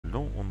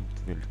Hallo und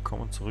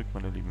willkommen zurück,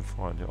 meine lieben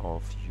Freunde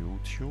auf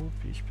YouTube.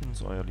 Ich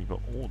bin's, euer lieber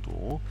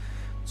Odo.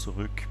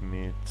 Zurück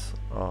mit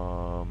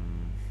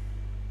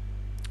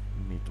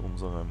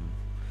unserem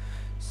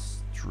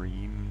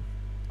Stream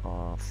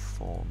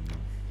von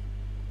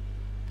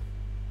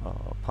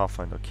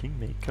Pathfinder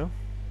Kingmaker.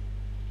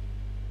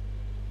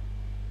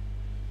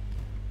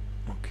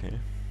 Okay.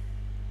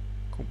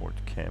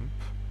 Kobold Camp.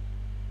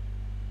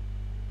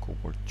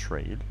 Kobold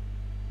Trail.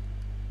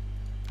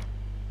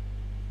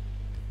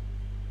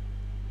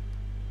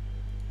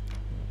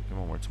 Gehen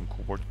wir mal zum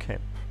Kobold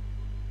Camp.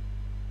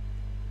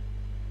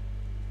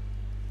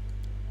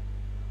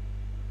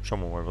 Schauen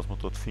wir mal, was wir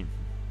dort finden.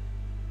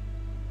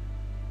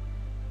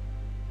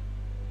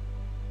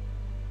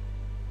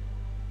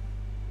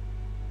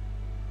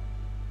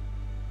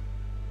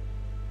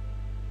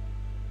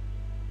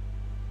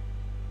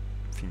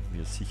 Finden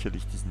wir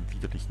sicherlich diesen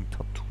widerlichen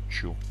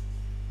Cartuccio.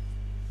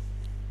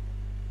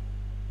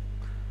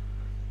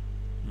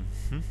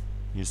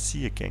 You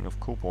see a gang of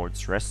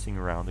kobolds resting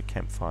around a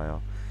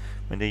campfire.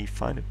 When they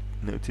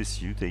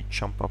notice you, they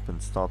jump up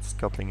and start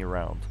scuttling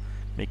around,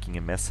 making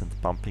a mess and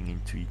bumping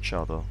into each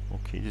other.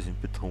 Okay, die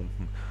sind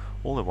betrunken.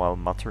 All the while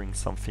muttering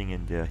something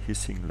in their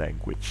hissing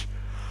language.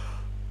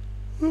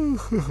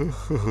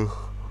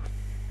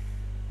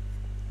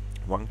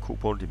 One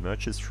kobold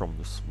emerges from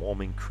the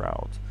swarming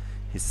crowd.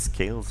 His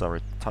scales are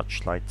a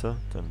touch lighter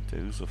than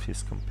those of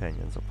his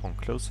companions. Upon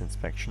close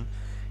inspection,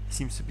 he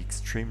seems to be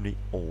extremely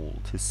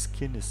old. His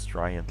skin is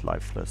dry and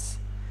lifeless,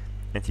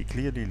 and he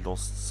clearly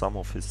lost some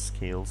of his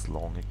scales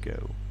long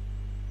ago.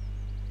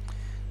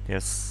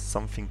 There's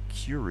something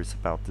curious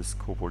about this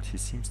kobold. He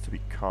seems to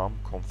be calm,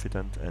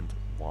 confident, and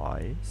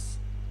wise.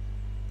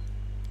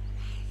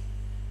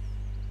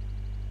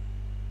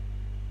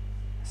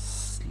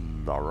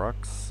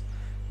 Slurax,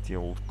 the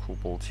old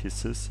kobold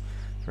hisses.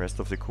 The rest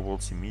of the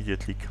kobolds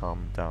immediately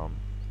calm down.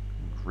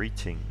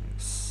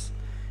 Greetings,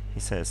 he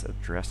says,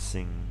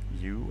 addressing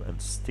you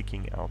and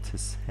sticking out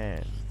his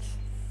hand.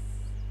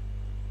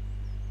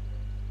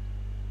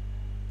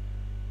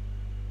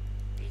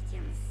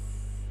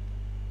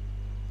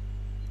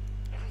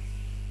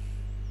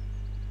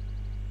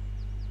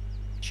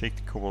 Shake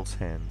the kobold's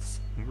hands.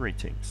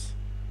 Greetings.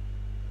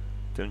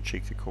 Don't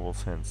shake the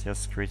kobold's hands.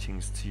 Yes,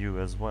 greetings to you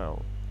as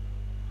well.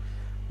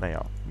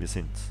 Naja, wir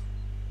sind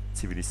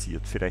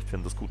zivilisiert. Vielleicht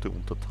werden das gute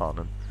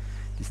Untertanen.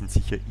 Die sind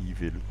sicher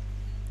evil.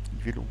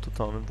 Evil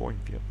Untertanen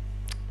wollen wir.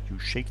 You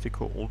shake the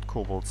old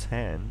kobold's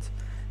hand.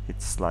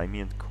 It's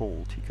slimy and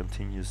cold. He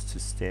continues to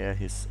stare,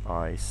 his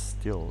eyes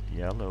still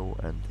yellow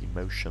and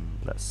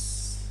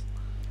emotionless.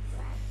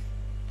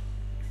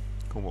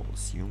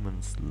 Kobolds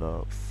humans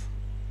love.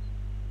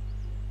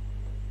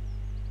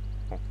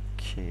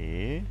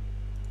 Okay.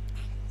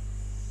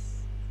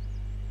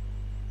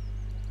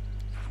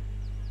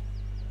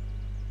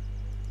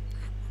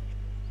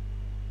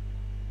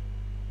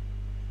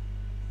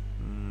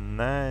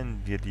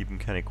 Nein, wir lieben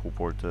keine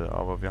Kobolde,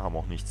 aber wir haben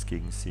auch nichts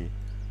gegen sie.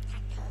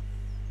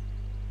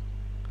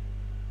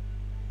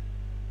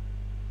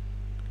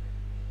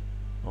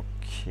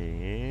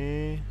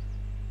 Okay.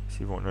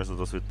 Sie wollen also,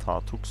 dass wir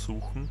Tartuk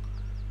suchen.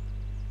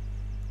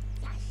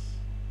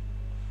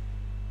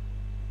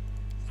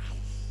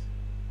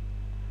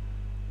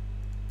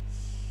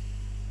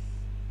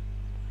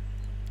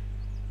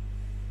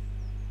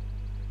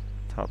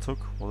 Tartuk,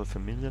 what a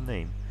familiar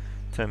name.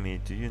 Tell me,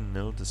 do you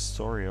know the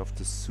story of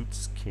the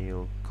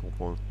Sootscale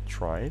kobold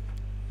tribe?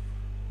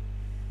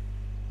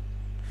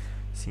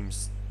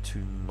 Seems to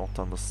not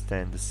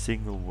understand a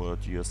single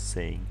word you are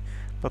saying,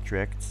 but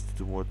reacts to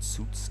the word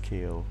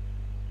Sootscale.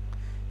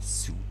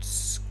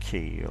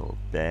 Sootscale,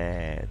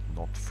 bad,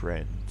 not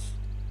friend.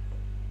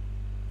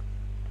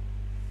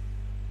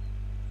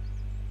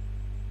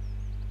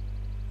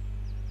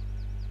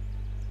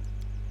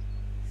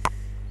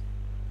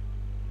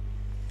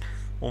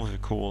 All the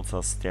kobolds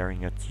are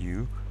staring at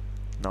you,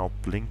 now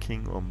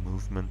blinking or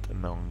movement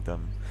among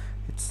them.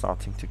 It's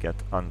starting to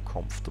get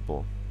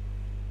uncomfortable.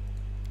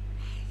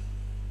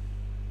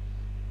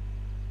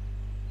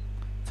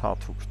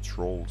 Tartuk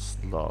Trolls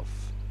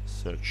Love.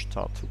 Search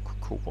Tartuk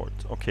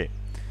Kobold. Okay,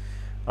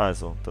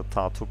 also der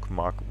Tartuk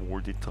mag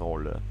wohl die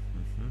Trolle.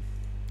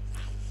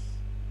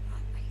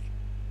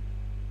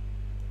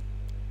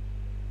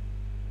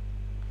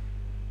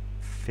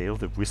 Fail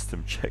the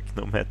wisdom check.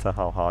 No matter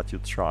how hard you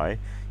try,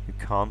 you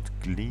can't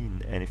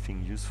glean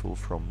anything useful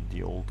from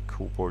the old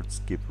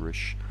kobold's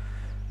gibberish.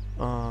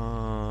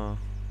 Okay.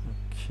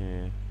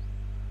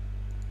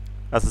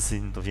 Also sie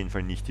sind auf jeden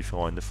Fall nicht die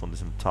Freunde von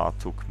diesem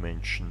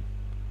Tartuk-Menschen.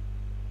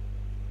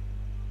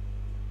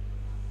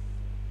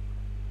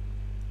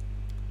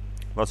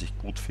 Was ich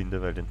gut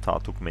finde, weil den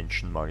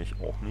Tartuk-Menschen mag ich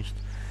auch nicht.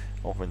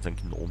 Auch wenn es ein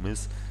Gnom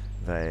ist,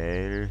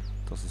 weil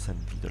das ist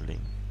ein Widerling.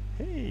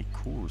 Hey,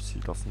 cool, sie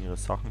lassen ihre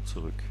Sachen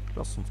zurück.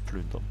 Lass uns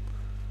plündern.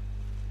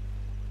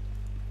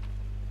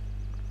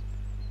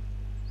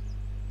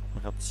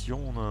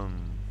 Rationen.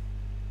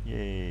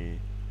 Yay.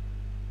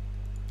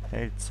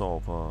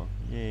 Heilzauber.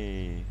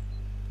 Yay.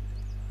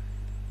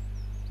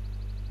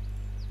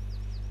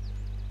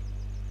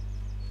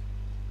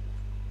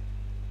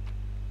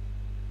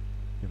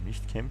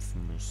 nicht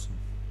kämpfen müssen.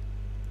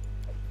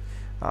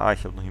 Ah,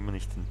 ich habe noch immer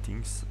nicht den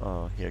Dings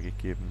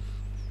hergegeben.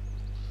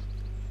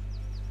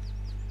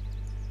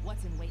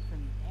 What's in wait for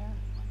me there?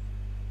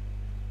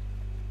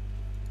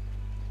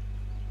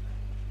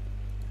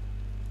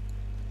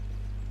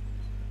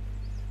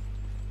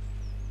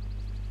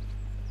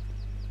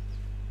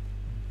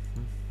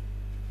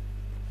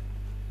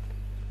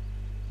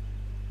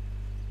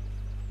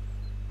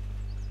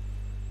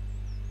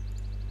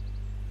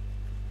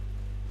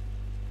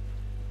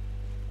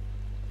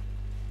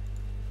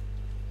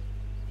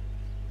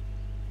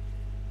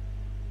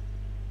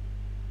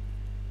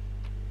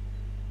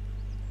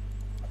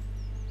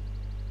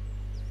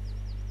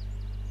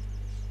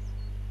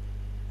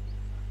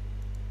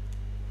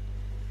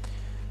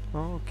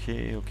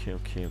 Okay. This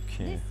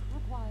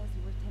requires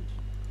your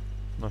attention.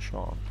 Na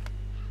schauen.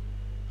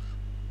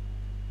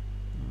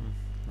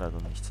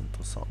 Leider nichts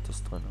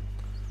Interessantes drinnen.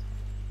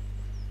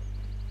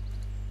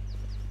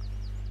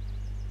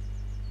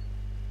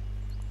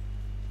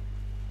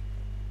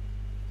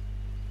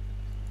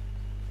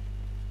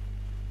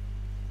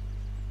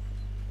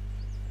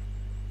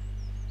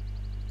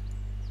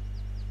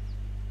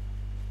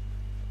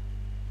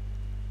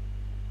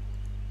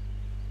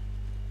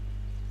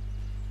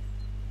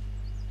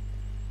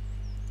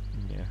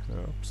 Mehr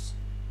Herbs.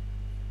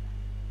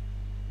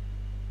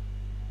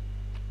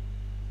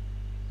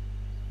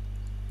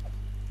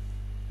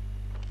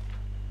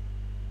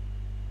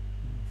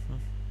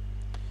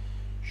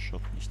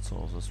 Schaut nicht so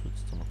aus, als würde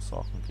es da noch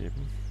Sachen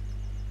geben.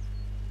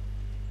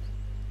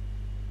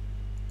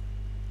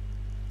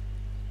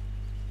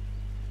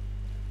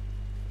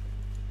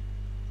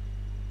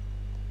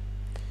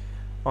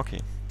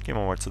 Okay, gehen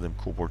wir mal zu dem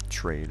Kobold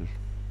Trail.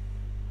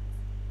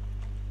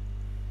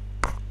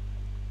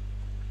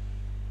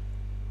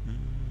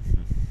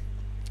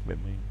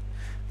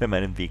 Wenn wir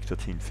einen Weg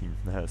dorthin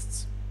finden,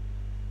 heißt's.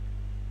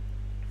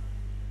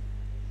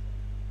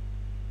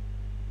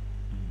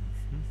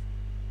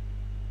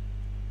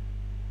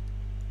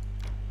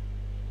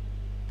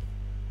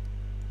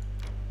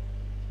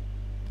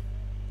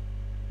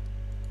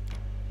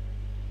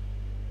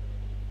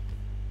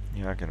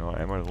 Ja genau,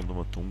 einmal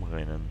rundum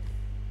rennen.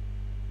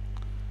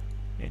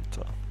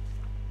 Enter.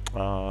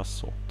 Ah,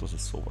 so, das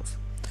ist sowas.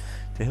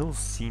 The hills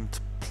seemed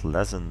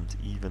pleasant,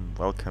 even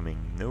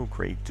welcoming, no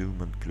great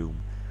doom and gloom.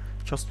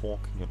 Just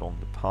walking along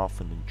the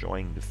path and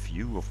enjoying the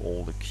view of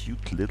all the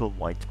cute little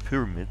white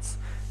pyramids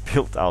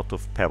built out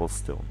of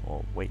pebblestone.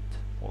 Or wait,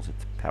 was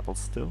it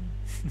pebblestone?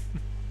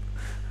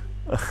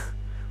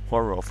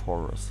 Horror of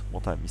horrors.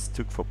 What I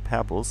mistook for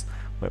pebbles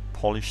were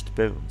polished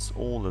bones.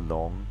 All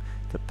along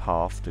the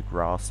path, the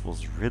grass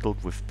was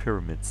riddled with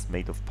pyramids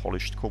made of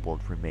polished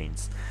kobold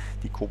remains.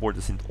 Die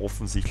Kobolde sind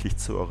offensichtlich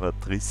zu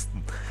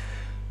Zarathuristen.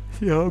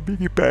 Sie haben mir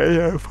die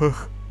Beine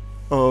einfach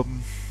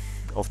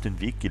auf den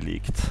Weg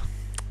gelegt.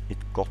 It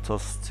got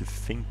us to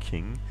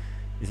thinking,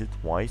 is it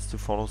wise to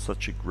follow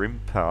such a grim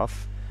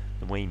path,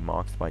 the way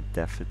marked by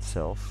death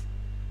itself?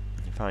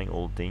 Defying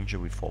all danger,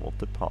 we followed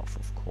the path,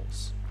 of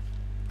course.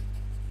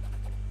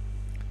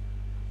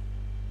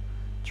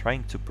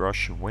 Trying to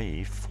brush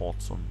away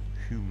thoughts on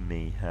who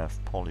may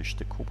have polished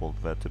the kobold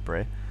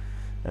vertebrae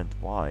and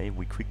why,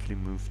 we quickly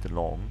moved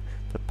along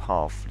the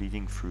path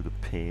leading through the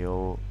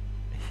pale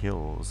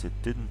hills. It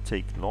didn't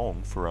take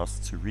long for us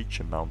to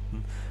reach a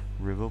mountain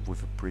river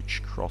with a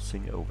bridge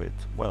crossing over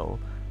it. Well,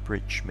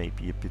 bridge may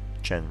be a bit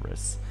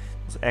generous.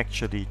 It was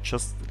actually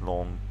just a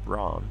long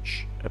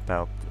branch,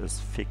 about as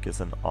thick as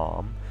an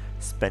arm,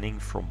 spanning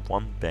from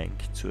one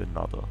bank to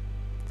another.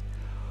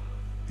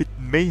 It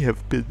may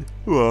have been,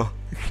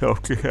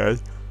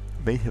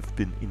 may have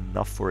been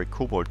enough for a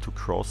kobold to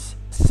cross,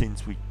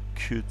 since we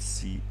could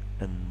see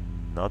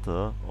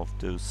another of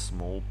those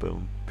small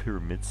bone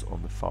pyramids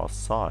on the far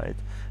side,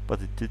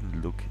 but it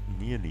didn't look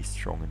nearly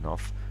strong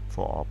enough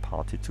for our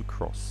party to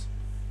cross.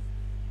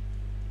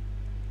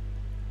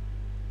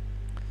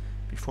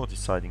 Before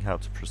deciding how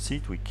to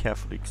proceed, we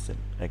carefully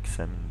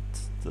examined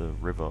the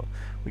river.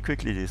 We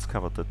quickly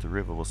discovered that the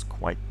river was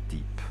quite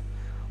deep.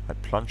 I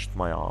plunged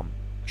my arm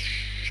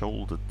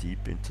shoulder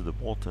deep into the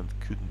water and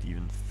couldn't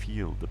even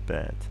feel the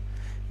bed.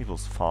 It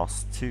was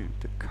fast too.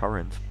 The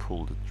current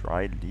pulled a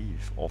dry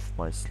leaf off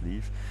my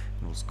sleeve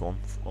and was gone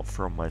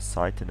from my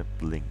sight in a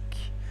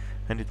blink.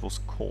 And it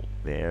was cold,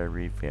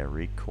 very,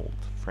 very cold.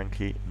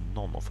 Frankly,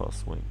 none of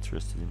us were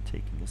interested in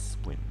taking a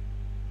swim.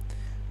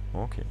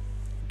 Okay,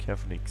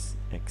 carefully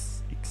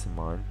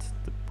examined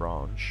the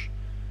branch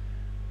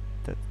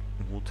that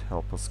would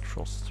help us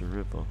cross the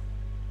river.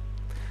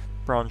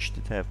 The branch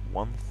did have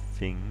one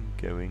thing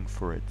going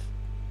for it,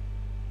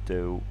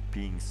 though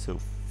being so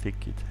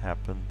thick it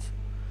happened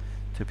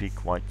to be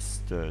quite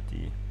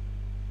sturdy.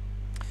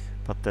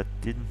 But that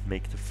didn't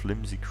make the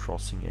flimsy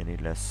crossing any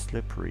less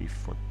slippery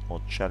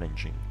or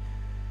challenging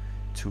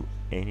to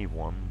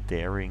anyone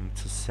daring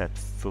to set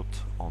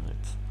foot on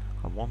it.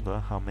 I wonder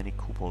how many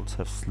kobolds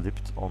have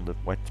slipped on the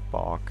wet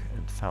bark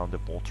and found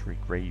a watery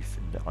grave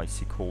in the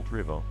icy cold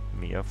river.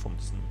 Mehr von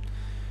diesen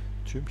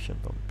Türmchen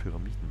dann,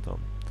 Pyramiden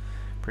dann.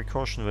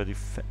 Precaution were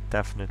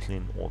definitely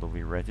in order.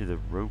 We readied a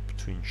rope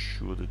to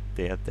ensure the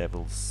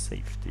daredevil's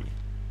safety.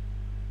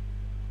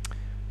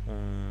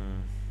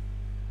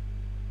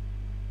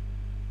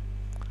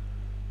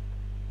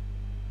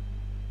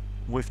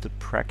 With the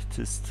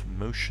practiced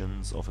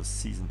motions of a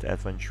seasoned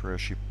adventurer,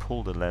 she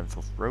pulled a length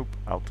of rope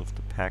out of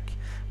the pack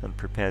and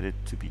prepared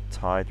it to be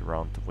tied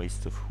around the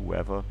waist of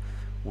whoever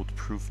would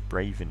prove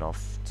brave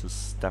enough to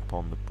step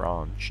on the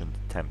branch and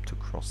attempt to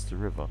cross the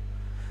river.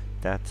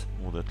 That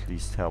would at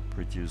least help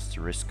reduce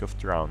the risk of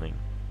drowning.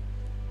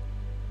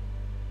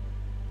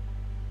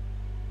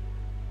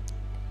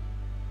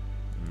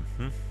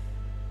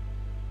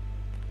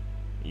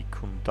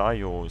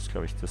 Ikundayo ist,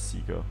 glaube ich, der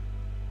Sieger.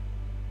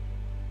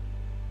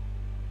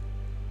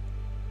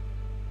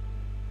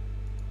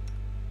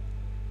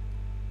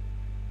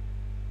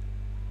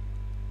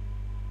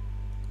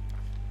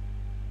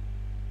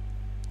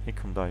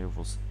 Ikundayo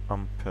was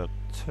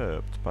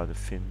unperturbed by the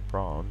thin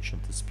branch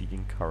and the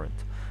speeding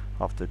current.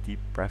 After a deep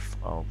breath,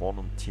 our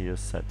volunteer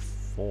set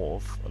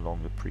forth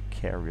along the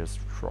precarious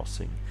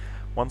crossing,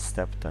 one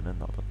step then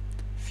another.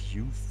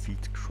 Few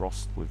feet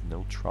crossed with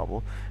no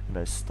trouble, and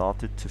I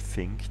started to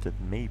think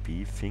that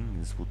maybe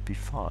things would be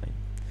fine.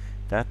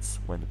 That's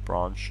when the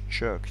branch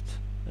jerked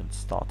and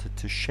started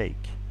to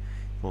shake.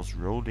 It was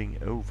rolling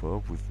over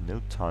with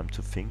no time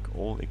to think.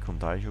 All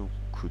Ikundayo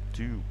could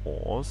do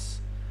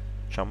was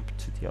jump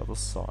to the other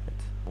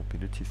side.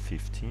 Mobility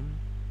 15?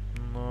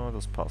 Na,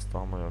 das passt, da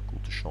haben wir ja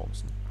gute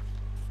Chancen.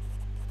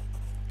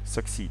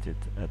 Succeeded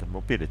at a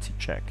mobility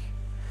check.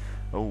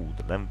 Oh,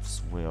 the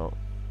lengths we'll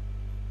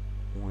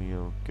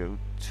go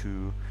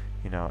to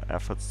in our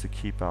efforts to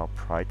keep our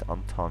pride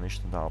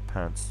untarnished and our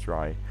pants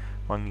dry.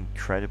 One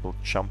incredible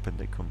jump and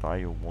the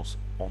Ikundayo was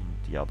on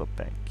the other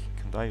bank.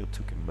 Ikundayo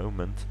took a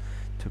moment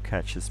to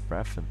catch his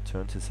breath and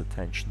turned his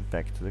attention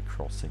back to the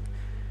crossing.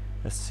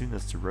 As soon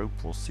as the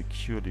rope was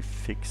securely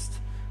fixed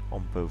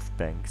on both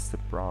banks, the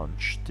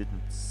branch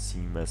didn't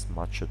seem as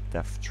much a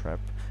death trap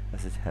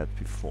as it had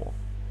before.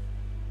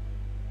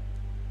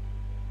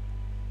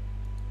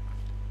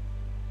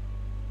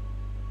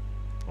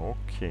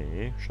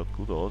 Okay, schaut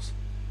gut aus.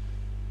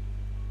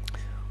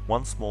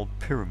 One small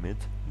pyramid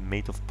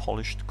made of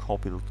polished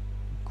kobold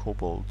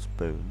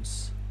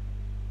bones.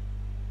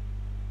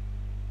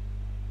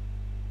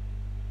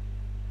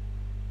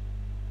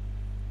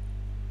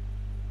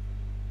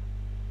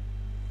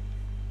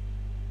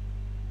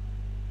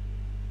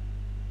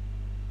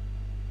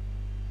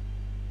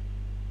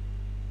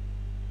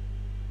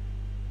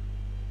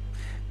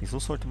 Wieso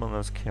sollte man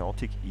als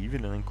Chaotic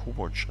Evil einen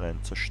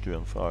Koboldschrein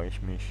zerstören, frage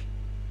ich mich.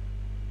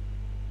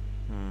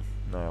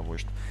 Naja,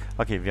 wurscht.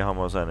 Okay, wir haben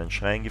also einen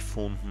Schrein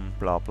gefunden,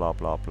 bla bla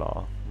bla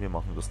bla. Wir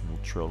machen das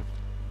neutral.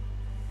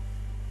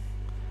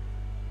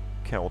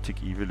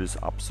 Chaotic Evil ist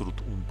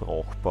absolut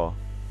unbrauchbar.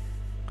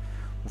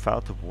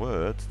 Without a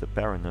word, the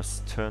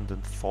Baroness turned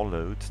and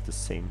followed the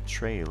same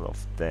trail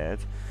of dead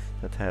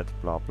that had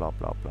blah blah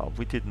blah blah.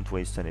 We didn't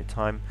waste any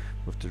time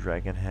with the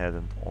dragon head,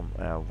 and on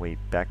our way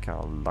back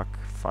our luck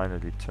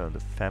finally turned a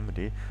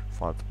family.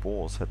 Wild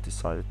boars had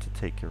decided to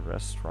take a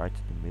rest right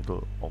in the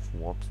middle of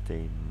what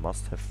they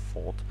must have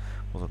thought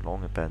was a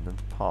long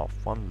abandoned path.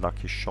 One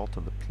lucky shot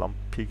and the plump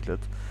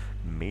piglet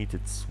made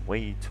its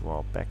way to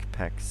our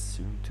backpack,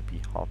 soon to be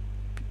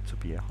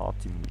a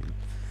hearty meal.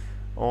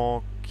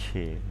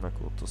 Okay, na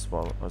gut, das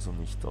war also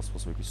nicht das,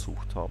 was wir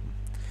gesucht haben.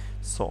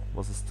 So,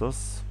 was ist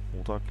das?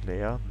 Oder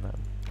Claire?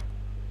 Nein.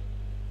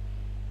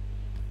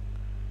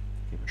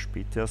 Gehen wir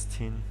später erst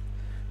hin.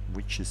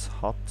 Witch's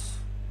Hut.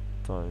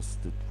 Da ist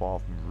die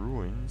Dwarven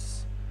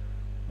Ruins.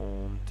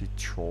 Und die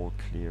Troll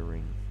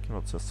Clearing. Gehen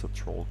wir zuerst zur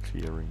Troll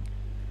Clearing.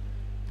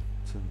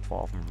 Zu den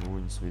Dwarven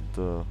Ruins wie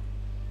der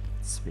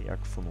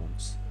Zwerg von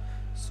uns.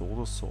 So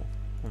oder so.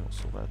 Und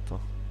so weiter.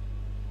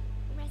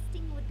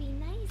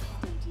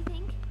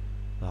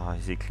 Ah,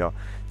 ist eh klar.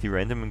 Die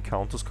Random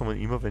Encounters kommen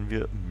immer, wenn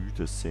wir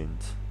müde sind.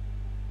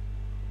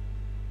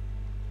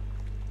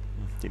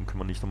 Dem kann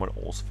man nicht einmal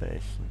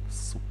ausweichen.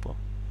 Super.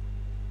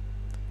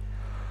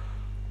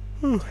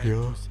 Ach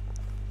ja.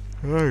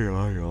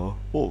 Ja.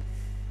 Oh.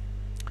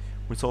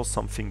 We saw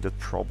something that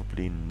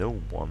probably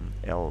no one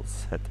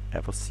else had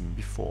ever seen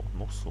before.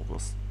 Noch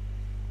sowas.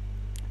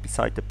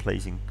 Beside the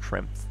blazing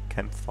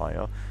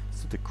campfire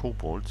stood a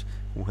kobold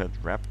who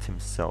had wrapped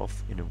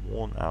himself in a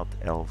worn-out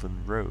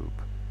elven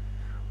robe.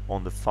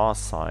 On the far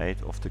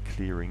side of the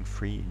clearing,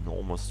 3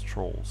 enormous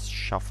trolls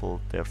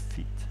shuffled their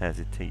feet,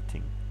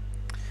 hesitating.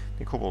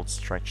 The kobold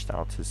stretched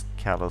out his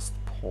calloused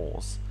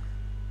paws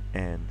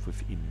and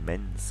with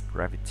immense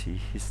gravity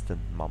hissed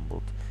and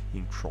mumbled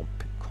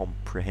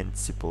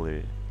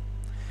incomprehensibly.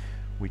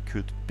 We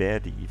could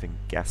barely even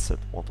guess at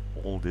what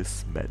all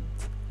this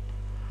meant.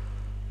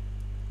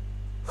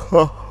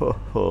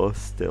 Hahaha,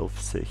 Stealth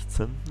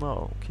 16. Na,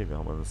 okay, wir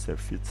haben eine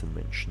Stealth 14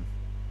 Menschen.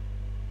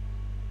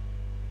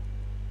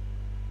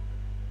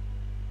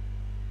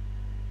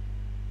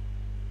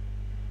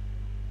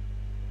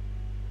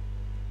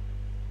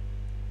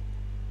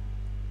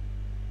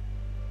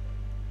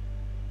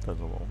 Das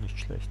ist aber auch nicht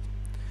schlecht.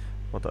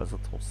 Aber da ist er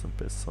trotzdem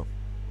besser.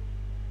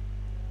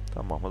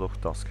 Dann machen wir doch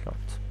das glatt.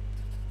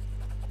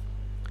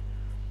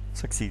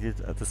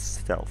 Succeeded at a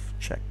stealth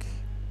check.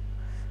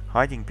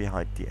 Hiding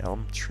behind the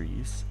elm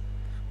trees,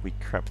 we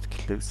crept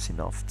close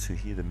enough to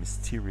hear the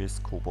mysterious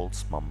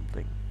kobolds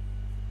mumbling.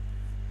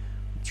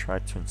 We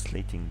tried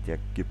translating their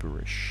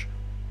gibberish.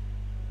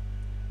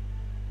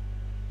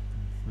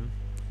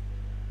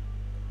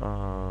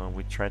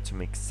 We tried to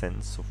make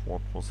sense of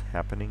what was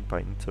happening by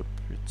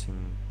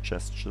interpreting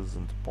gestures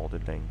and body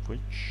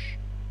language.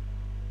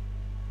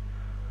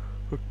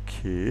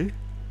 Okay.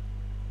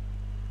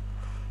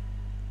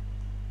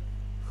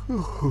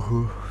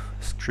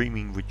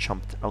 Screaming, we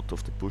jumped out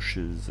of the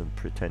bushes and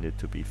pretended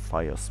to be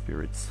fire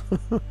spirits.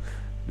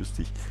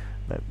 Lustig.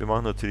 Nein, wir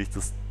machen natürlich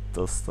das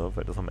da,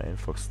 weil das am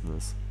einfachsten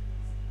ist.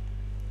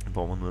 Dann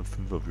brauchen wir nur einen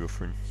Fünfer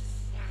würfeln.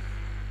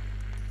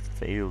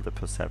 Fail the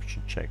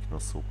perception check, na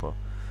super.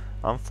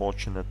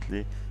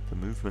 Unfortunately, the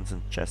movements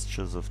and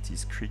gestures of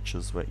these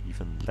creatures were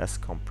even less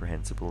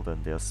comprehensible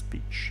than their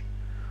speech.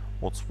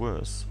 What's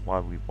worse,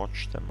 while we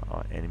watched them,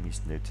 our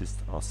enemies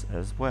noticed us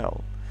as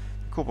well.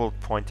 The kobold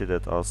pointed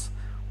at us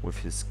with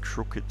his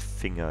crooked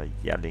finger,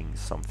 yelling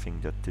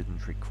something that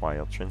didn't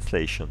require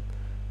translation.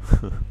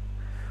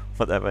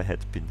 Whatever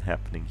had been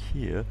happening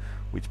here,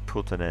 we'd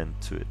put an end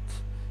to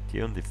it.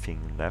 The only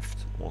thing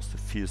left was the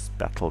fierce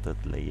battle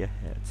that lay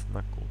ahead.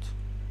 Na gut.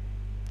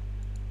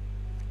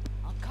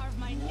 I'll carve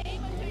my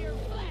name into your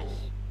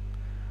flesh.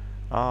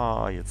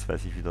 Ah, jetzt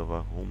weiß ich wieder,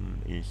 warum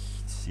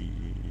ich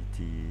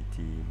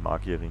die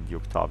Magierin, die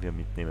Octavia,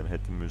 mitnehmen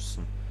hätte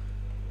müssen.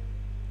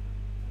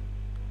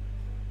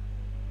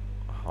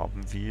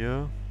 Haben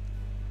wir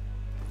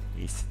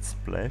Acid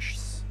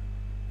Splashs?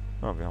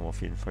 Ah, wir haben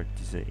auf jeden Fall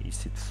diese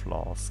Acid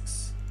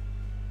Flasks.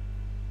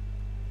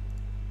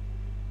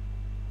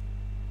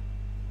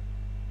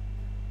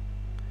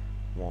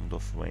 Wand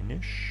of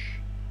Vanish,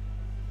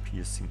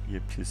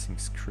 Ear Piercing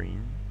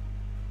Screen,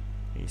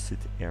 Acid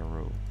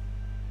Arrow.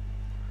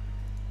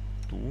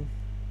 Du?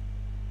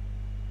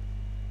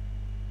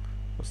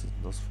 Was ist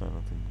denn das für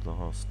einer, den du da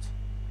hast?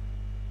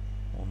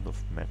 Wand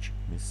of Magic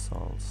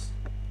Missiles.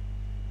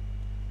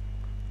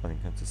 Ah,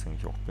 den kannst du jetzt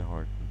eigentlich auch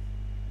behalten.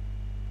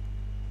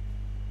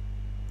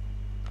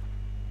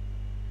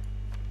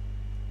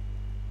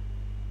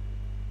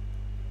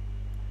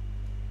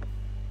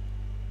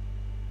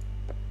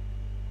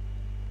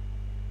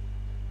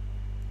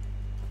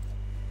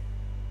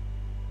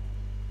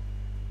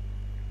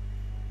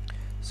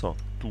 So,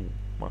 du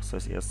machst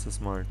als erstes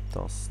mal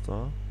das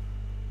da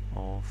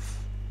auf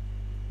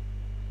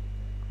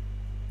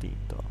den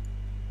da.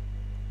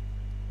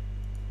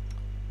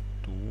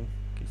 Du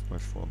gehst mal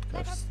vor und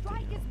greifst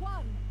den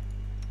an.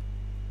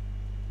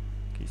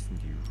 Gehst in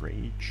die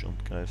Rage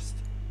und greifst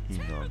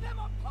ihn an.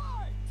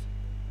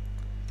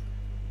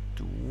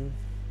 Du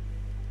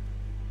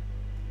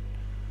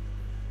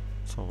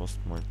zauberst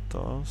mal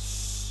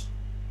das.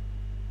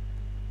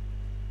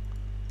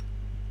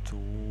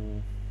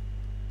 Du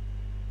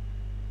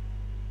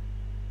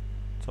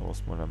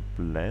zauberst mal ein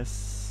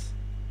Bless.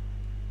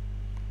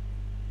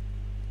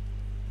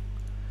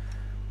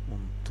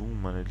 Und du,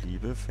 meine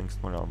Liebe,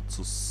 fängst mal an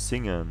zu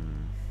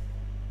singen.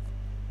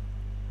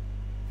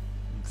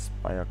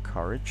 Inspire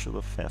Courage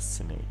oder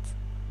Fascinate?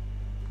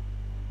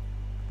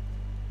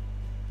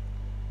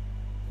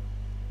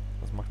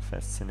 Was macht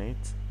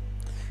Fascinate?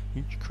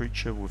 Each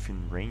creature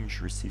within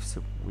range receives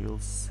a will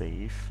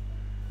save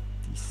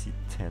DC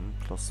 10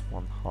 plus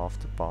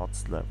 1/2 the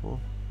Bard's level,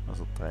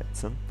 also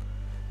 13,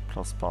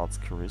 plus Bard's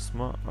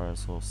Charisma,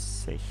 also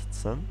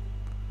 16,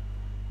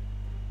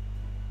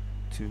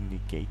 to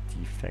negate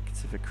the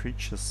effects. If a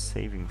creature's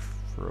saving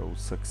throw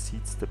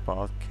succeeds, the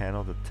Bard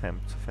cannot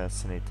attempt to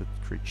fascinate the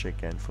creature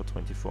again for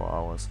 24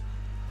 hours.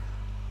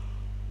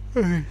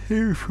 If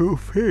you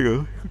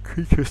fail, the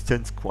creature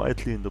stands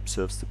quietly and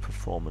observes the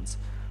performance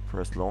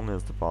for as long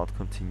as the Bard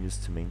continues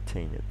to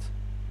maintain it.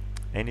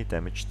 Any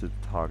damage to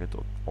the target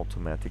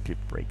automatically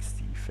breaks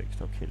the effect.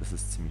 Okay, das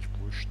ist ziemlich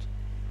wurscht.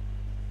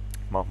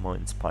 Machen wir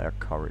Inspire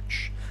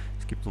Courage.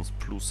 Es gibt uns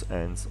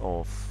 +1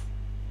 auf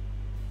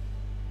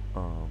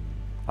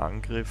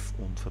Angriff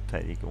und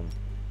Verteidigung.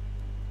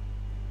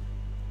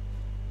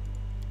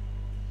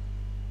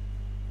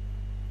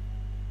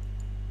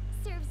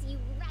 Serves you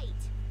right.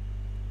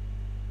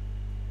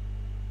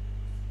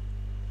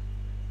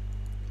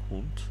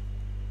 Und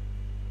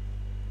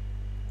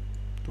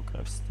du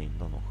greifst den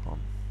da noch an.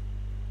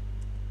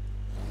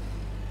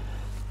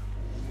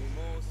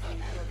 I'm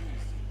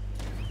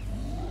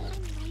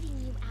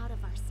writing you out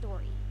of our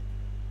story.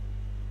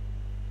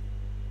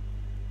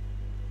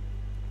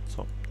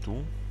 So,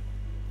 du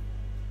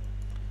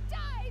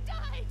Die,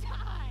 die,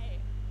 die!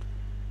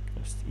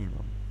 greifst ihn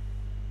an.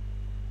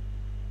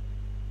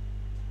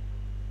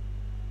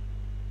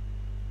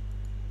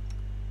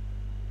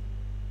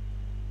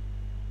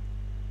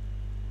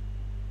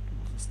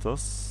 Was ist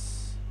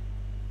das?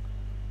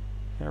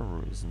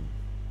 Heroism.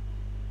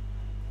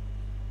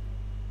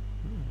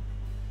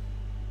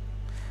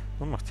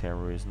 Was macht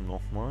Heroism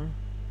nochmal?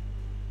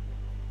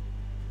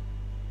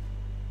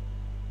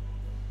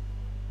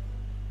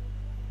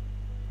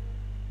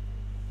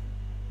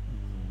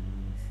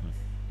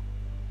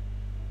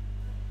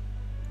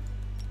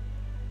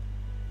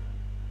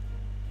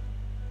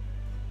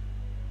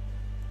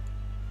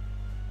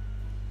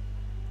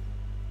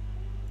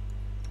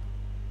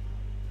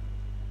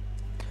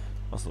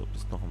 Also, du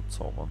bist noch am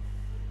Zaubern.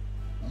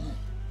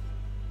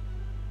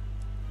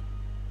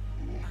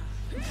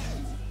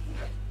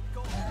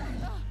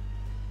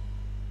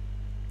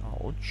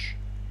 Autsch.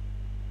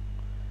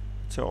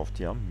 Jetzt hör auf,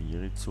 die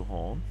Amiri zu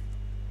hauen.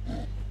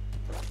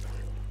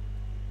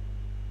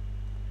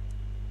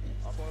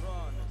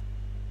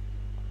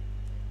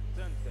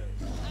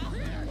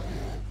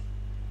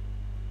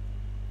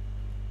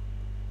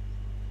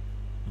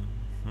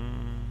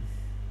 Mhm.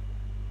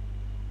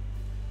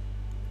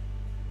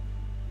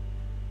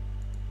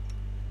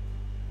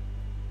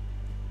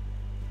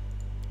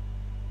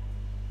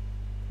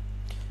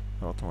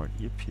 Warte mal,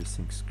 ihr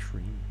Piercing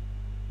Scream.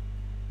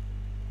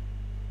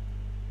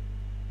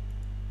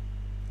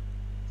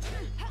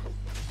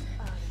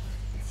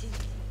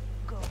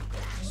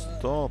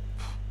 Stop!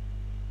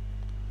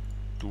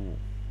 Du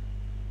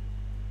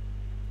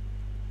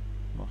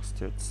machst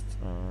jetzt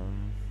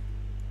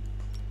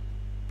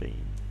Bane.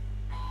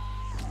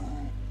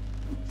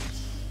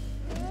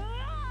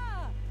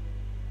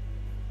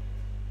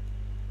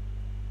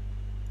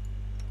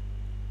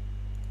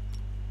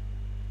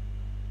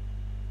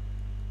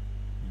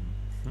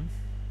 Mhm.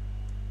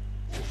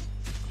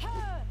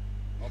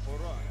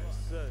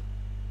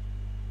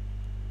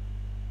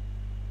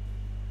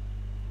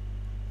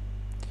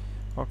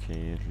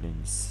 Okay,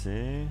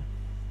 Lindsay.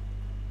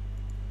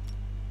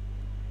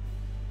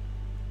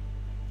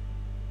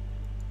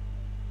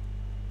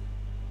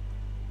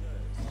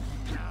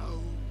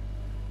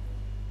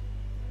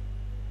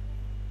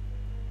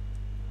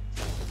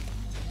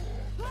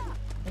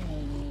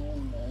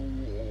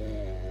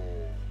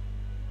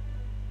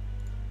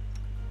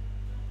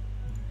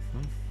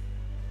 Mhm.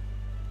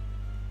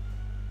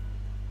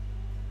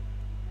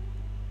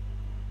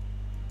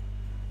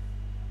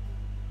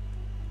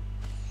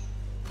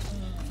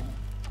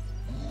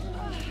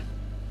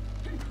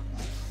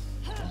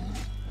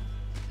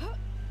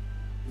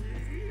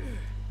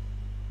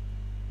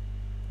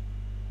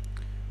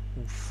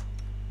 Uff.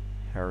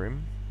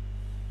 Harem.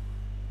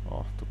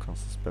 Ach, du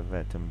kannst es bei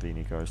weitem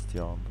weniger als die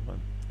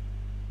anderen.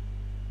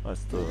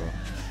 Als der...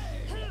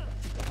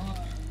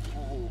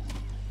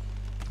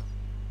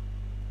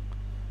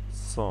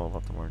 So,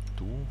 warte mal,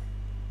 du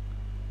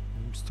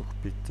nimmst doch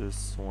bitte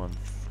so ein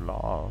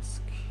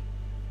Flask.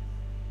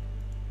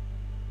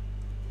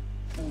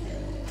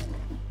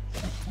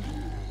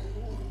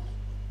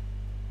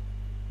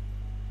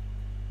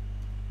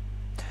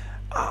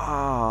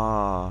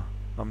 Ah!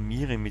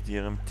 Amiri mit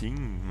ihrem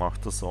Ding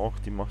macht das auch.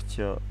 Die macht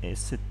ja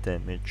Acid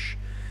Damage.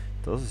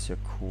 Das ist ja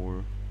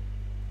cool.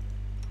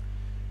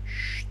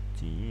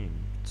 Stimmt.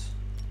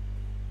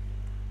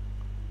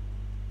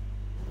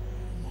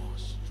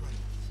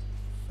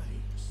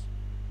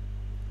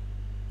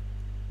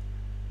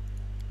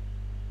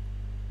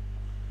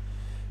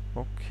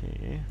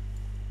 Okay.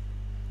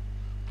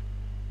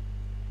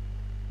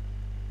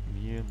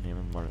 Wir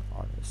nehmen mal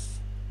alles.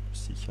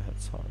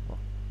 Sicherheitshalber.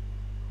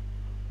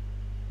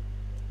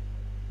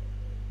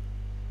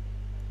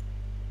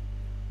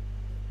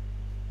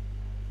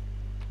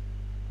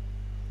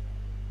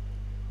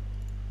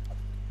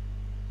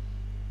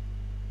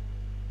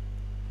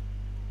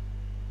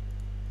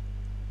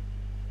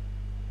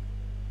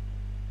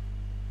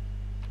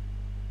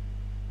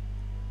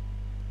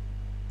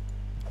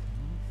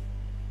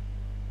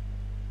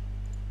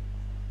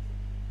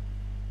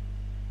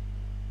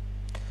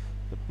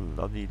 The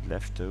bloody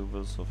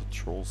leftovers of a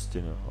troll's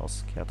dinner are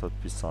scattered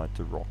beside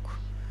the rock.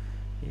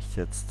 Echt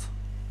jetzt?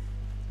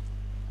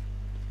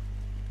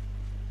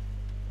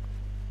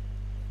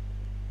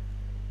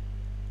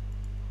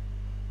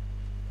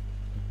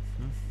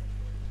 Mhm.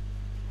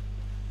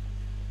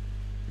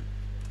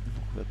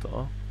 Noch wer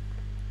da?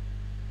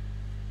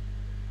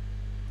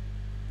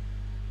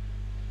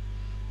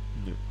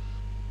 Nö.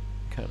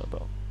 Keiner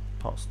da.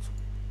 Passt.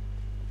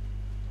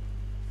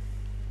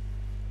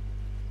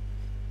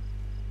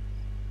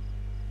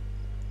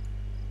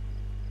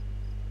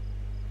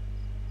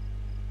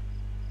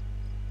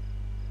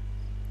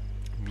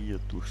 Wir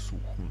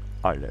durchsuchen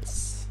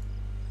alles.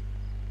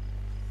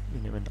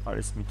 Wir nehmen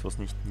alles mit, was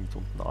nicht nied-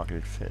 und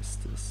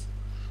nagelfest ist.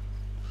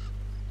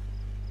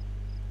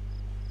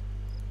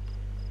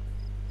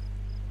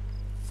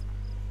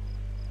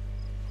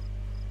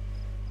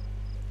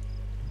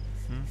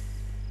 Mhm.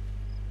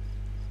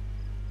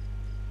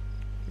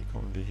 Wie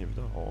kommen wir hier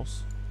wieder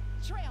raus?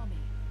 Trail me.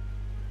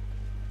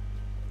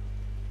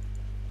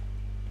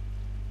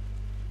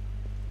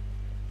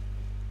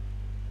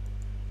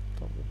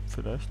 Da oben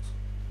vielleicht?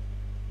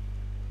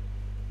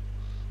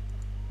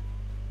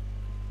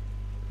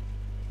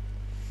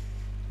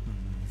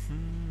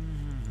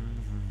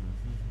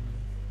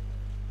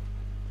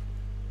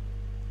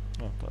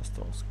 Ah, da ist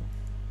der Ausgang.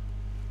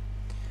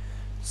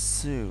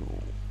 So.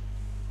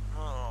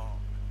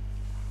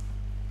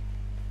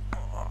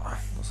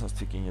 Das heißt,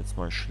 wir gehen jetzt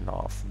mal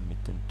schlafen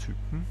mit den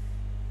Typen.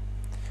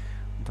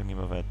 Und dann gehen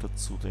wir weiter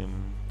zu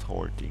dem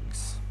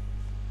Trolldings.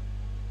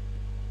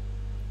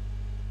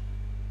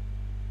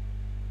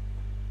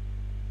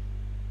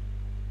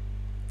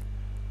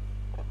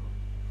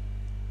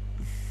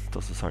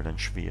 das ist halt ein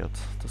Schwert,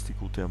 das die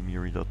gute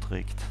Amiri da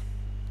trägt.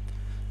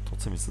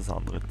 Trotzdem ist das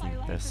andere My Ding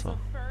life is besser. a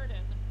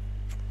burden.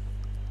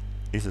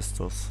 Ist es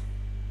das?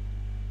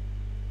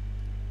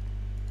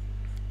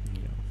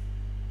 Ja.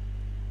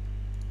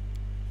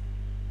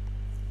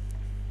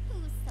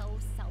 Who's so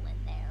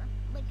sullen there?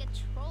 Like a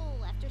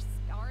troll after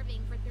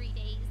starving for 3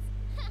 days.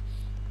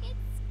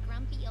 It's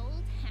grumpy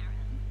old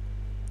harem.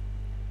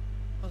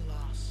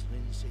 Alas,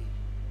 Lindsay,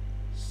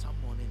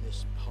 someone in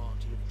this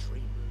party of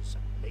dreamers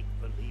and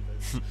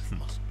make-believers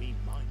must be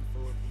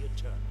mindful of the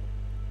eternal.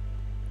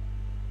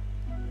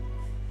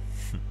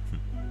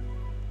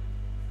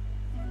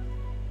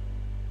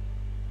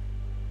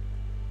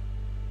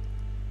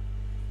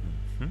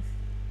 Mhm.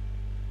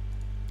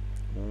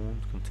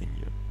 Und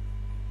continue.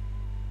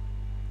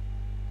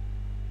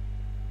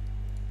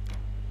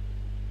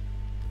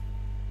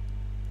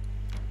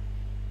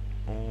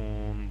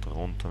 Und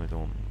runter mit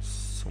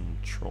uns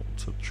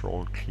zur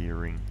Troll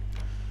Clearing.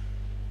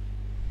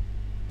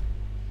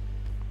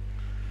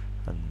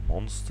 Ein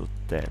Monster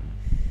Den.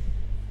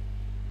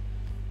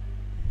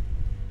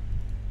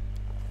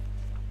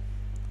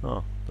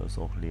 Ah, da ist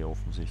auch leer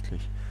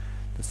offensichtlich.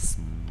 The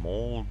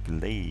small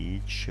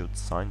glade showed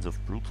signs of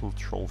brutal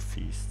troll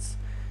feasts.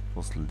 It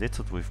was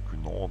littered with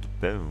gnawed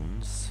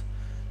bones.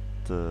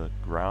 The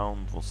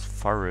ground was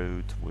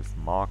furrowed with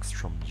marks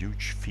from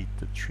huge feet.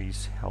 The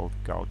trees held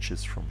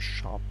gouges from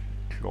sharp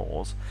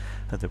claws,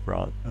 and the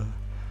ground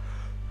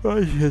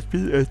had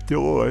been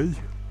adorned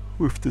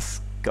with the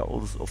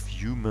skulls of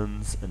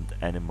humans and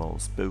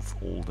animals, both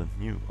old and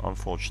new.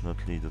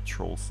 Unfortunately, the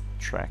troll's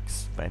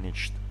tracks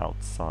vanished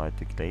outside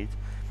the glade,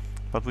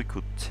 but we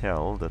could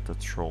tell that the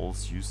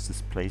trolls used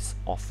this place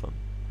often.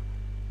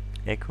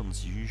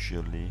 Ekon's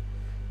usually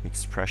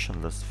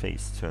expressionless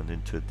face turned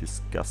into a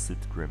disgusted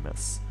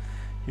grimace.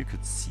 You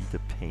could see the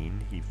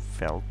pain he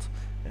felt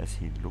as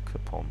he looked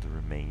upon the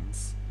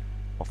remains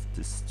of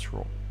this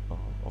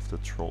of the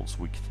troll's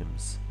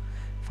victims.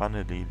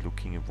 Finally,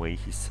 looking away,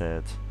 he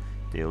said,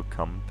 "They'll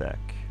come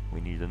back. We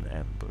need an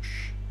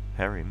ambush."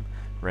 Harim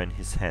ran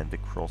his hand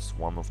across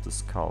one of the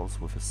skulls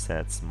with a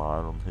sad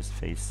smile on his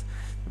face.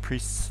 The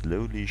priest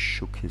slowly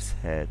shook his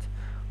head.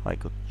 I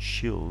got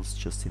chills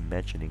just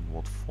imagining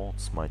what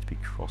thoughts might be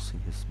crossing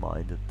his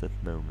mind at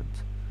that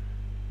moment.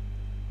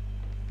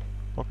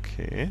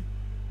 Okay.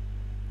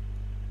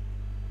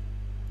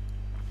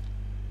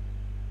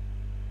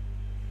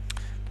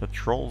 The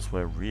trolls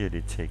were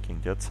really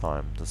taking their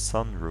time. The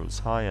sun rose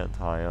higher and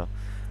higher,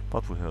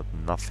 but we heard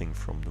nothing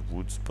from the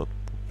woods but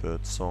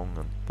birdsong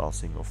and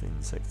buzzing of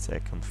insects.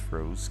 Ekon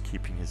froze,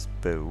 keeping his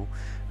bow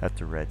at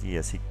the ready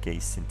as he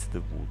gazed into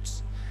the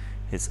woods.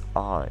 His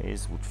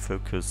eyes would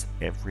focus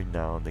every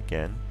now and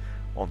again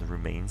on the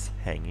remains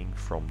hanging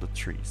from the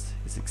trees.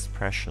 His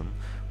expression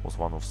was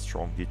one of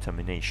strong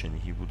determination.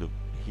 He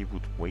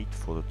would wait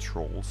for the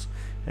trolls,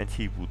 and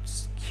he would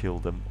kill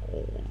them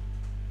all.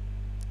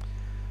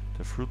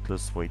 The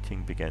fruitless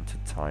waiting began to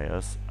tire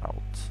us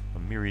out.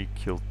 Amiri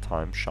killed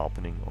time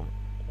sharpening on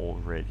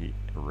already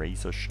a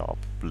razor-sharp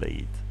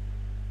blade.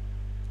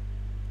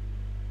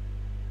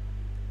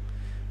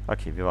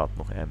 Okay, wir warten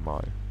noch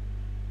einmal.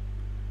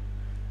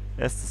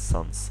 As the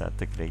sun set,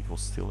 the glade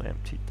was still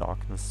empty.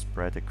 Darkness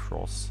spread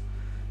across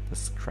the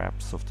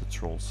scraps of the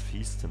troll's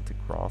feast, and the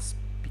grass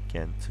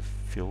began to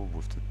fill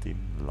with the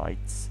dim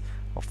lights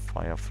of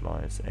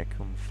fireflies.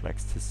 Ekon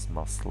flexed his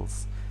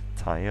muscles,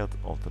 tired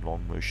of the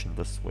long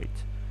motionless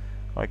wait.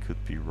 "I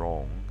could be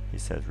wrong," he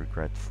said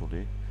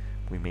regretfully.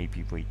 "We may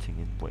be waiting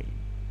in vain."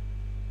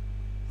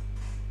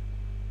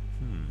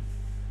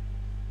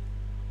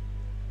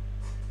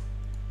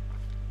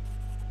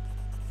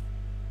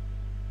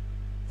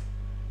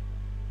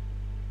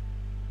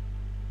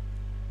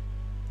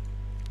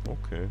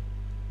 Okay.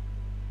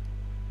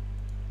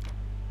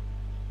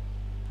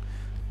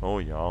 Oh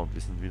ja, und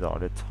wir sind wieder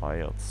alle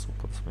tired.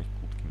 Super, das habe ich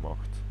gut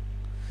gemacht.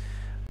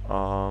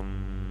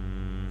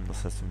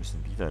 Das heißt, wir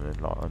müssen wieder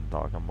ein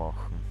Lager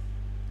machen.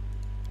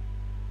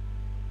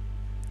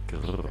 I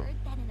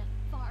heard that in a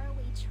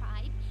faraway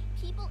tribe,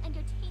 people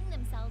entertain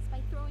themselves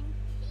by throwing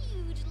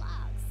huge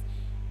logs.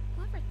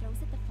 Whoever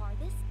throws it the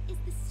farthest is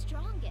the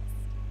strongest.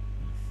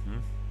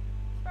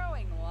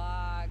 Throwing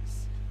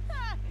logs.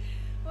 Ha!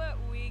 What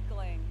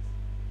weaklings.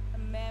 The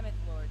mammoth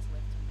lords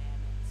lift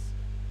mammoths.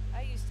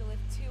 I used to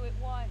lift 2 at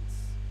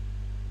once.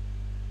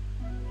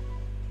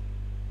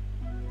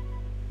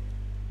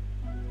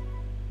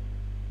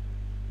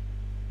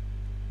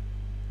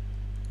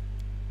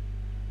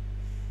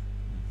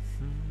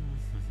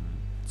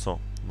 So,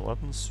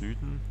 Norden,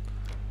 Süden.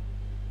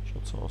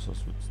 Schaut so aus,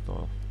 als würde es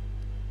da...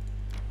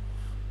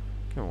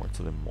 Gehen wir mal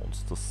zu dem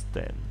Monster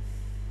Den.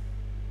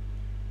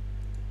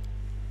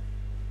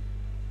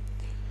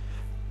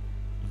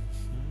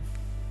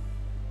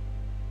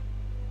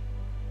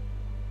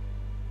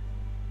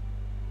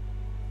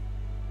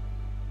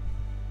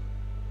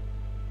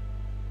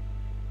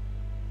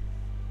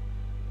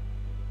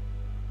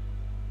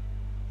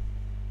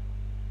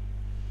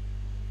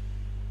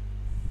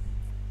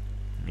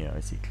 Ja,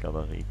 ist eh klar,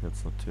 da regnet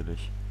es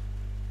natürlich.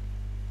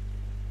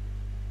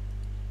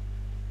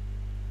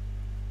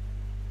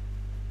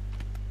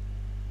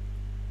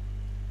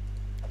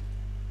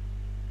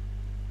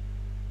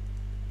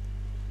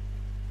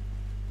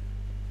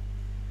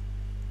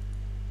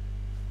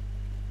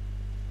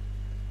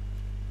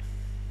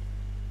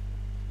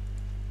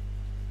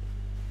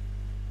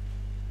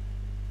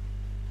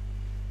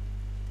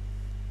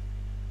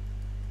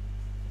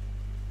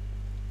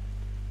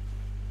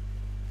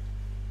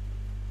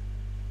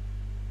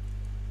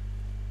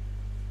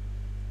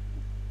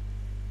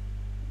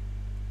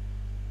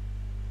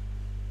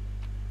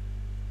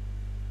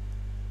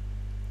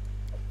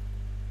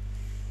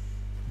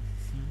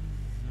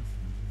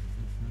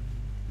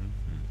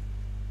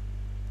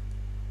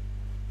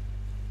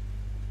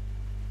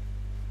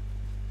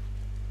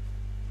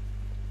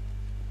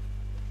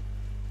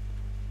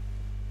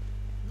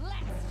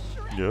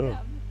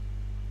 Ja.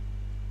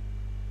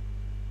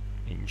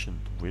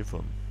 Ancient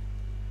Wyvern.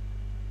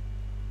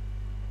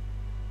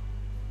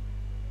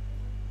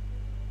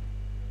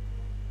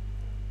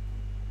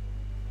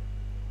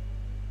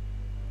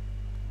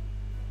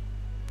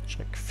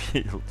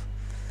 Jackfield.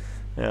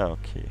 Ja,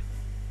 okay.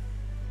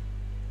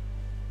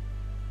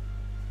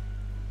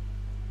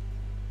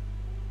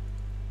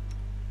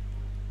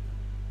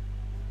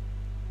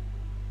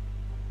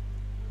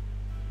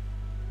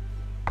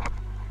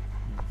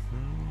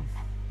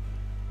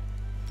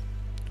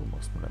 Du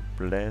machst mal ein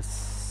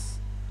Bless.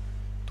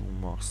 Du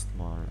machst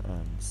mal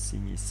ein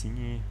Singy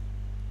Singy.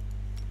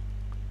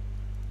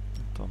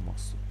 Und dann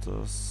machst du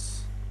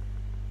das.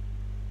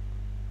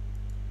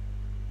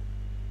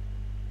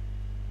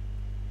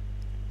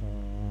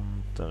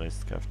 Und der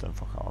Rest greift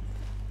einfach an.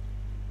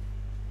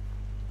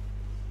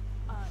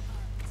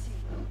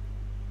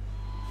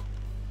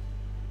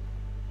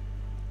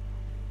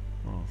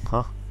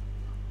 Aha.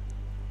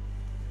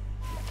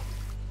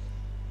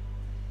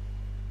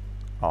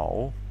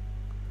 Au.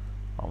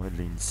 Arme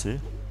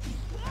Linse.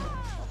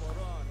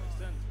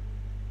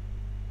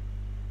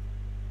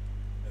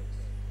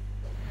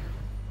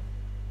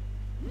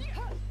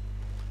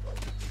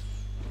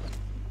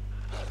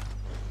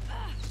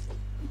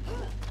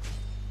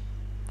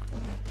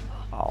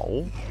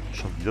 Au.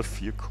 Schon wieder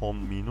 4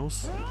 Con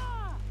minus.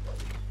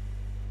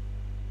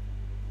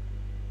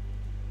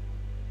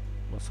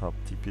 Was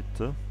habt ihr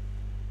bitte?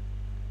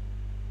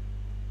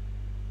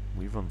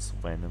 Wyverns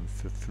weinen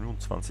für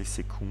 25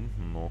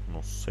 Sekunden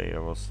noch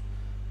sehr was.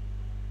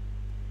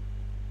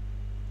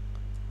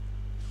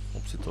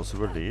 Ob sie das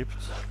überlebt?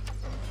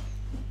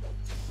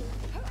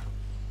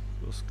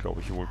 Das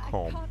glaube ich wohl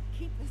kaum.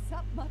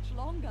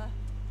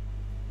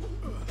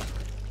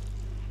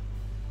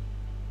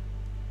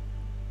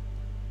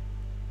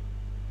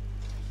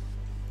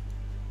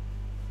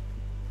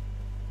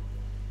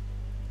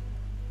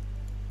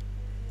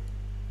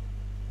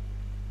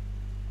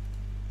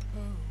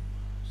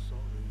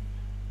 Sorry,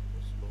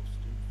 was lost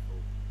in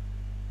fog.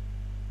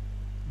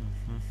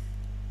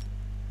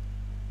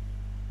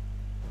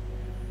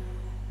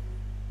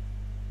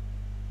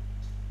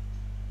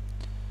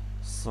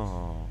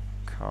 So,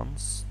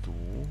 kannst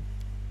du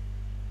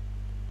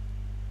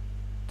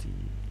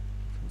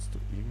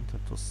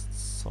irgendetwas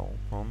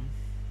zaubern?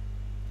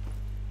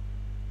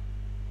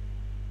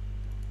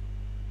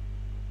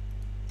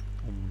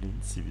 Um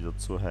Lindsay wieder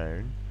zu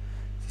heilen.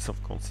 Sie ist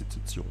auf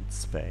Konstitution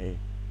 2.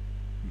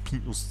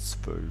 Minus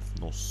 12,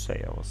 noch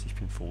sehr was. Ich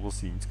bin froh, dass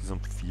sie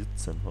insgesamt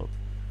 14 hat.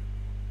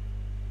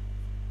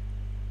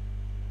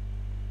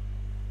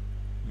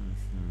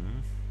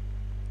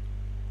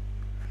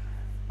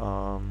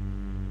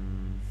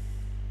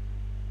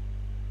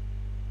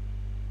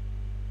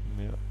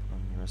 Ja,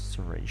 ein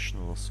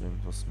Restoration oder so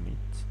irgendwas mit.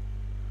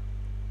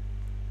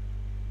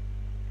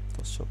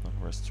 Das schaut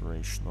nach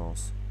Restoration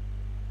aus.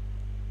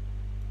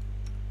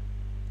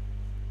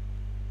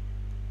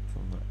 So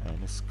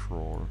eine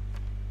Scroll.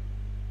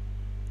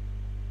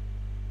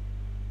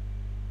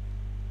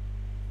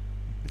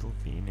 Ein bisschen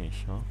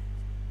wenig, ja?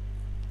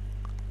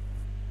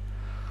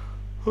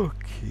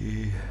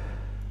 Okay.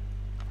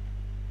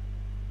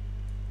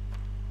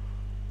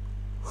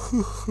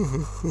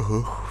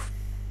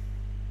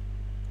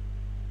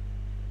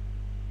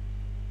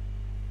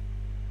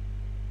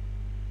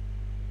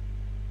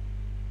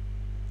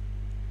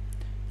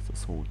 Ist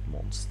das Hold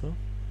Monster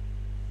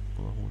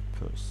oder Hold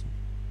Person?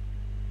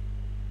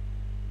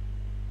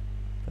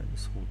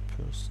 Beides Hold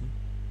Person.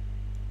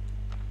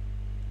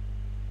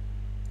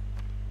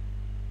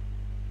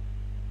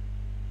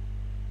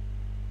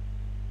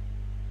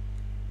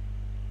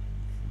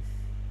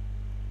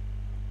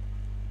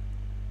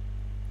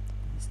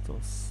 Ist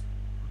das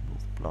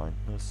Remove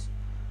Blindness?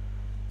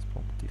 Das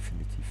brauchen wir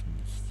definitiv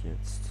nicht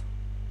jetzt.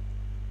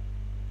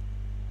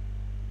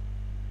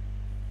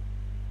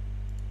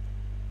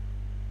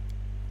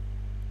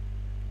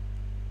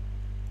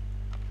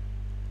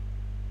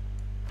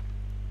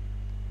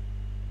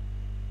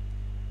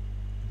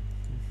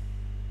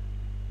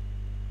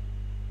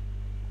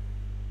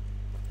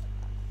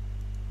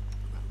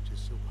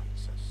 Notice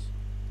awaits us.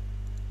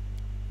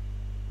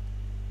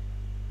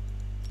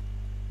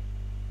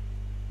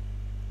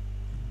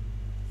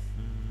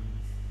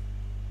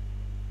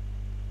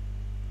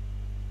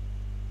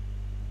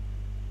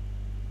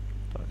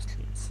 Da ist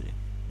Lindsay.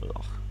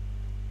 Ach.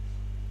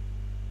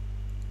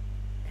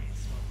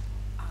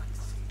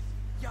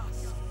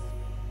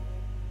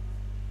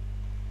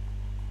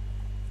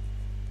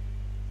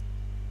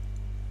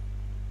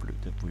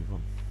 Blöde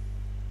Wyvern.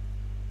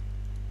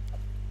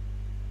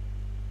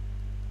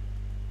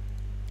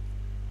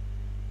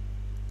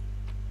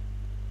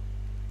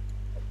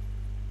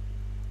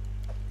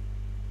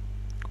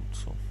 Gut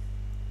so.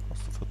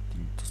 Hast du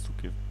verdient, dass du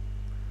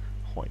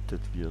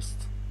gehäutet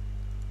wirst.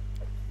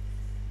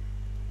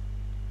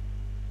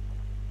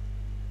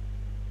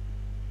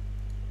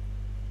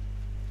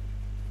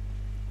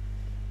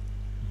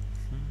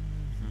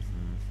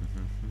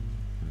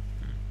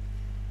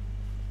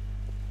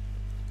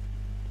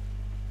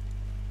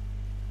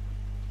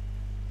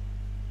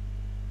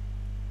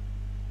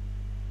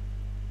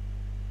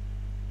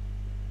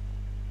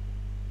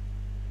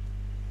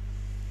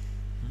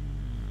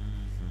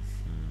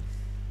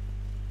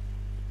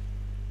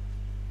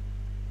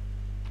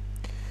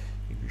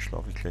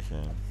 schlafe ich gleich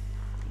ein.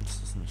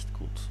 Das ist nicht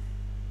gut.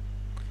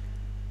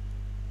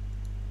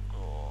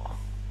 Oh.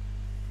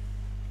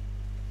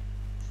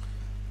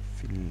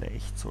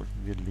 Vielleicht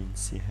sollten wir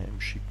Lindsay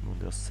heimschicken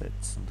und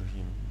ersetzen durch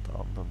jemand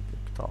anderen, wie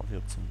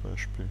Octavia zum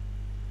Beispiel.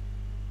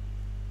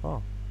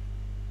 Ah.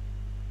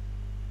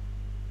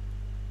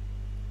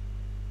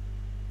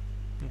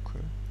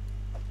 Okay.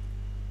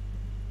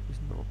 Wir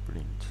sind aber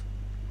blind.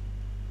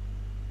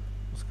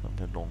 Was kann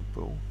der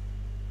Longbow?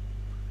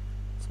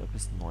 2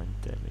 bis 9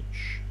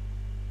 Damage.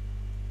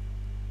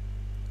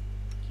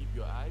 Keep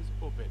your eyes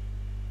open.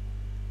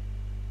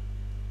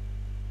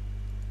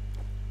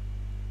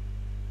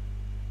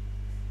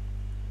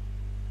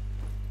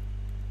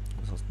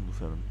 Was hast denn du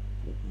für einen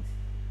Bogen?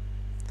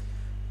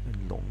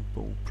 Ein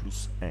Longbow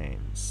plus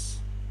 1.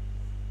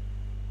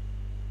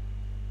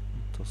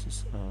 Und das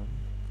ist ein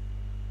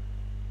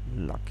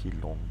Lucky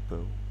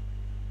Longbow.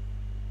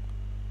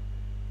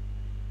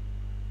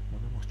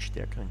 Und er macht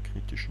stärkeren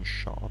kritischen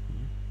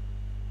Schaden.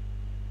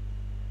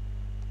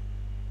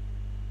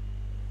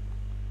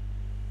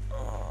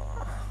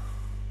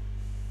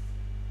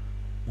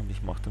 Und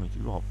ich mache damit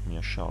überhaupt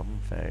mehr Schaden,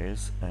 weil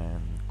es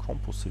ein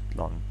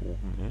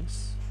Composite-Langbogen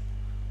ist.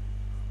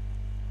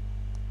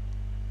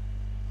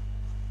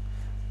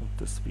 Und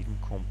deswegen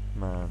kommt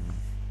mein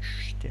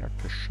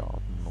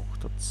Stärke-Schaden noch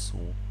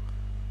dazu.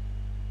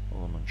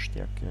 Oder mein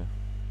Stärke-Dings.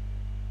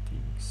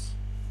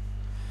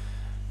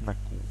 Na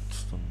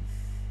gut, dann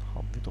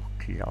haben wir doch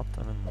glatt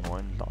einen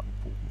neuen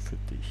Langbogen für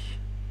dich.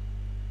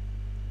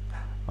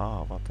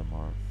 Ah, warte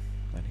mal.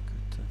 Meine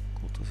Güte,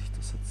 gut, dass ich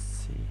das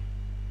jetzt sehe.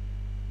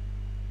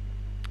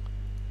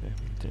 Wer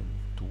will denn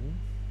du?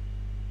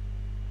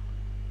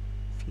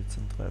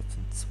 14,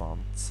 13,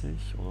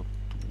 20 oder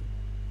du?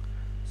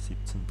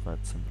 17,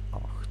 13,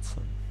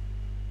 18.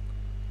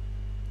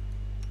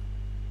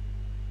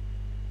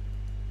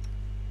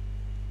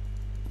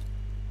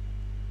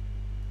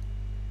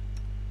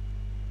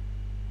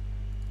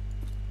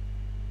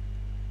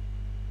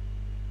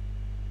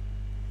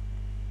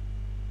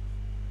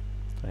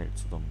 Da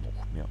hältst du dann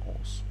noch mehr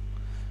aus.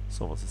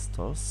 So, was ist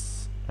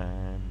das?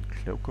 Ein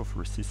Cloak of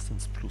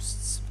Resistance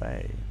plus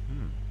 2.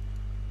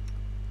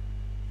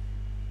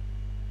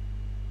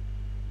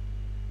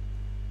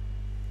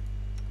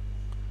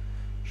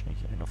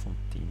 Wahrscheinlich einer von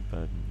den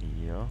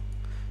beiden eher.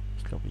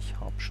 Ich glaube, ich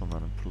habe schon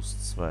einen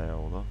plus 2,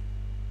 oder?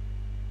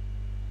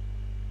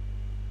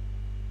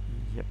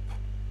 Yep.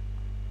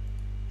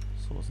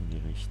 Sowas in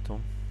die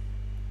Richtung.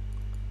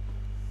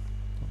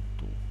 Dann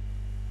du.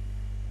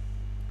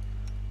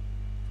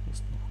 Du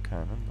hast noch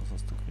keinen, das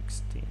heißt, du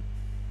kriegst den.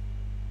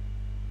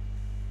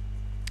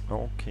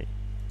 Okay.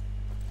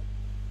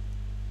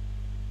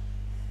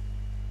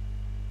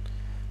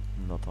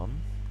 Na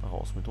dann,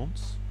 raus mit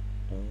uns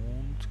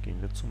und gehen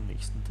wir zum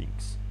nächsten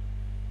Dings.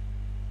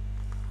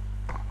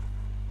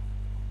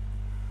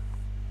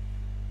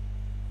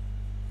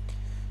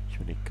 Ich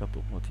überlege gerade,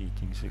 ob wir die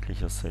Dings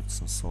wirklich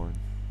ersetzen sollen.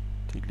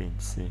 Die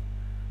Lindsay.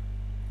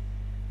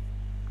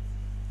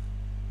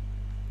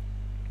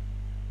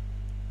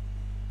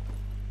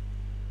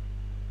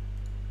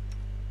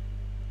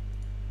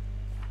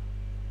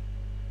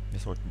 Wir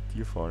sollten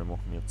dir vor allem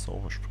auch mehr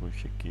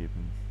Zaubersprüche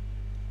geben.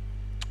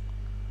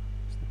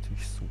 Das ist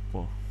natürlich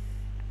super.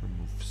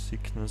 Remove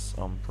Sickness,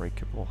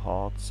 Unbreakable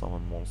Heart,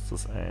 Summon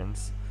Monsters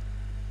 1,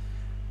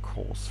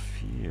 Cause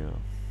Fear.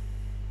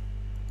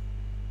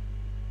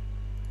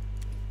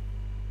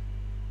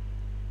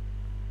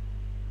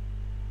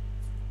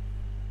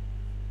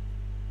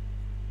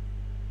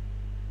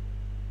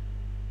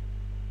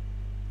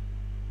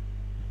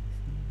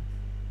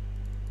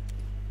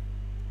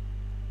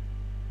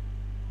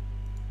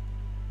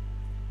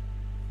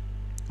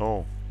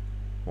 Oh,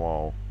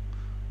 wow.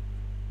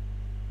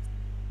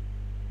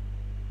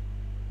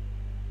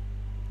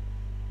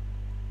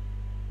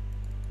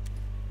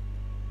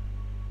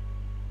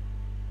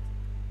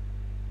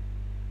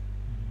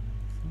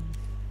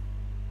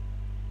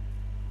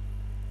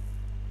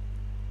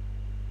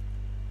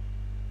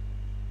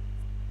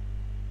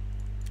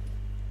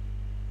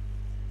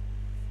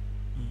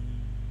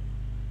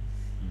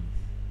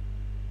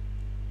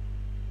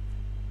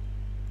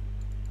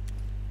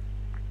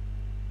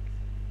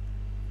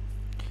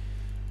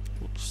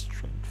 Gut,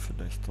 Strength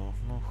vielleicht auch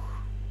noch.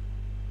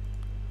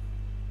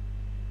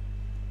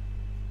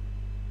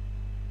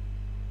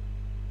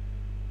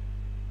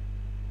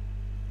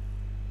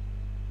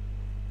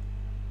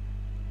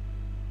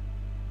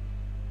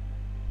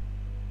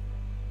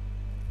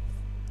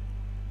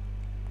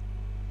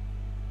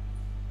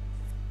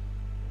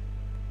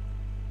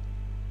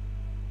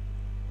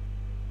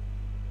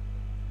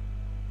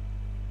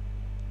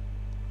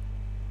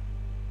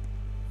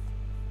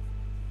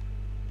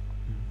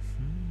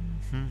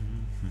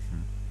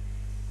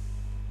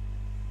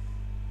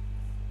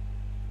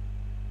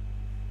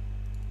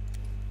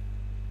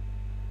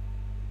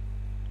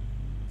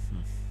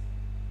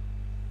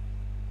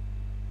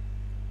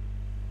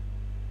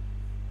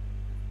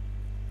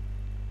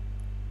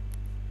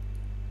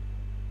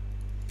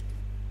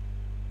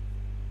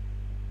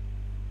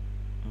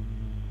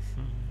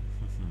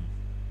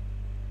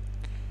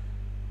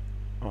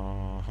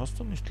 Hast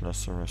du nicht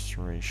Lesser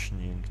Restoration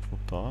irgendwo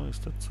da?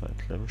 Ist der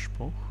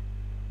Zweitlevelspruch?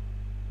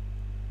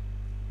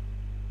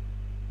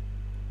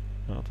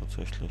 Ja,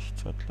 tatsächlich,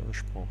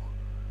 Zweitlevelspruch.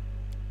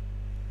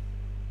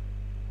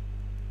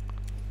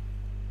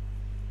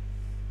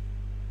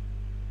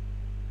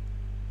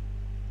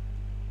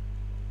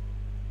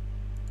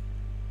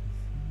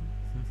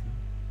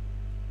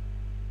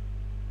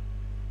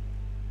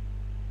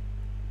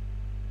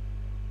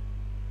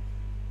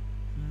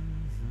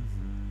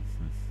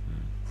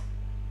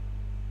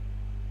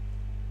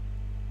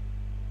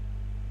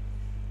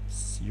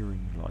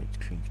 Searing Light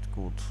klingt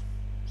gut.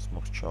 Das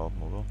macht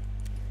Schaden, oder?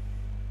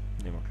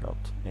 Nehmen wir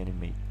glatt.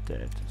 Animate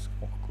Dead ist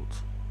auch gut.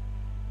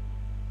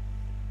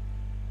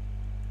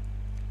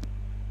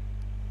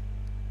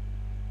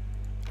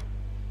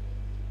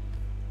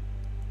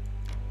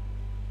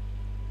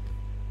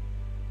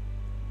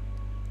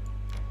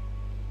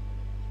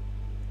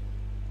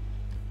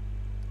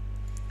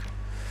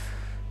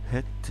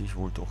 Hätte ich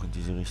wohl doch in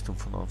diese Richtung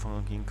von Anfang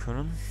an gehen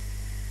können.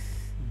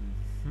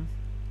 Mhm.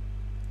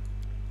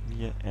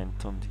 Wir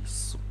entern die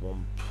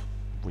Swamp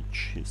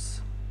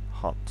Witches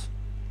Hut.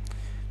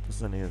 Das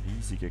ist eine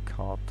riesige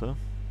Karte.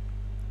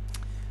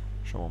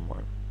 Schauen wir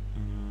mal.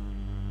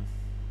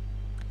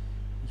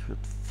 Ich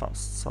würde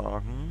fast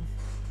sagen,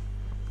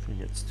 für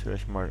jetzt höre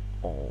ich mal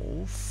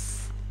auf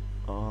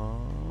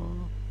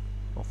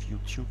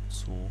YouTube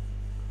zu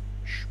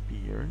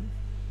spielen.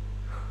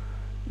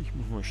 Ich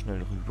muss mal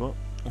schnell rüber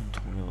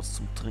und hole mir was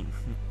zum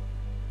Trinken.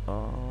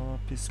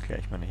 Bis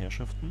gleich, meine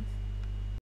Herrschaften.